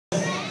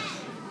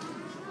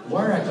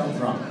where I come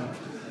from.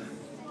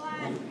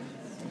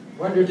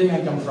 Where do you think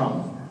I come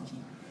from?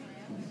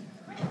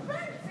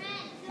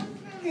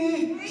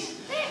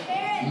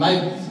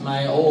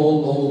 My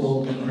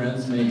old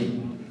friends,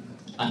 maybe.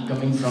 I'm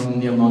coming from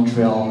near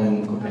Montreal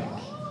in Quebec.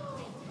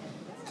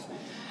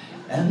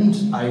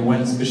 And I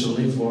went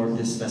specially for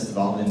this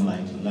festival in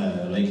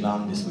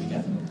Lakeland this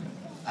weekend.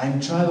 I'm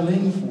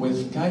traveling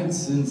with kites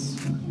since,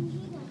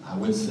 I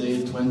would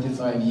say,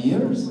 25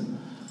 years.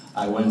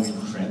 I went to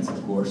France,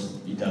 of course,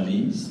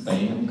 Italy,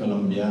 Spain,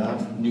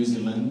 Colombia, New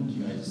Zealand,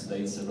 United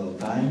States several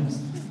times,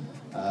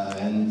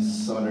 and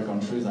some other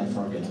countries I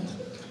forget.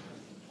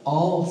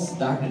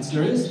 It's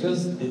curious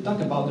because they talk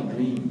about the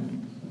dream.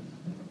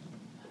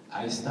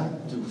 I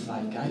started to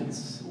fly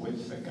kites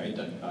with a kite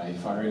that my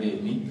father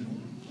gave me,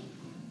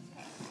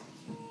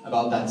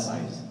 about that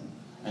size.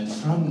 And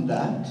from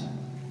that,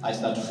 I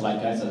started to fly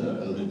kites a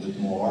little bit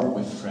more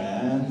with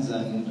friends,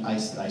 and I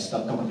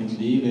stopped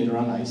completely. Later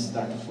on, I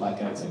started to fly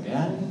kites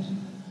again,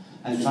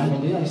 and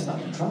finally, I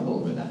started to travel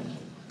with that.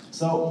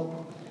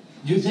 So,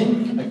 do you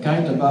think a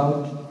kite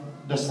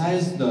about the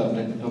size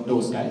of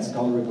those kites,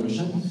 called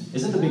Revolution,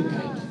 is it a big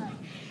kite?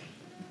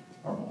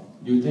 Or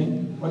do you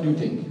think? What do you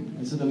think?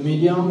 Is it a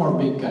medium or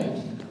big kite?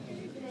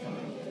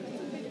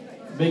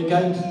 Big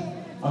kite?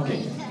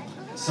 Okay.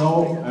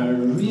 So a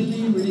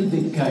really, really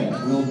big kite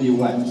will be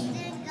what?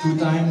 2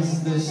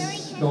 times those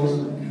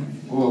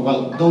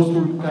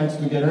two kites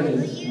together,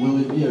 will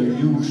it be a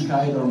huge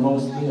kite or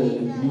mostly a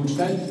huge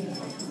kite?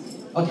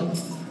 Okay,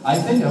 I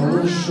think I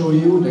will show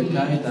you the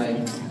kite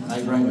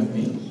I bring with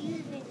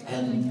me.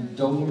 And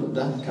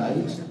that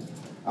kite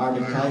are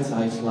the kites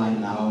I fly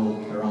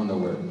now around the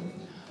world.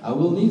 I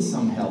will need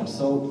some help,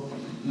 so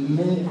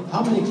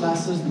how many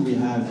classes do we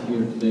have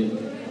here today?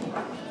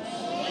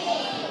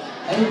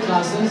 8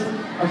 classes?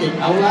 Okay,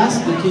 I will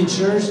ask the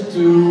teachers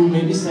to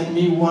maybe send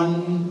me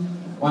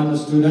one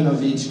student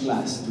of each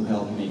class to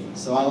help me.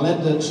 So I'll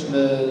let the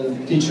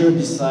teacher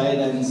decide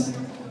and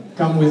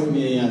come with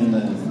me in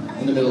the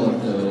middle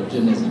of the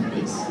gymnasium,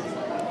 please.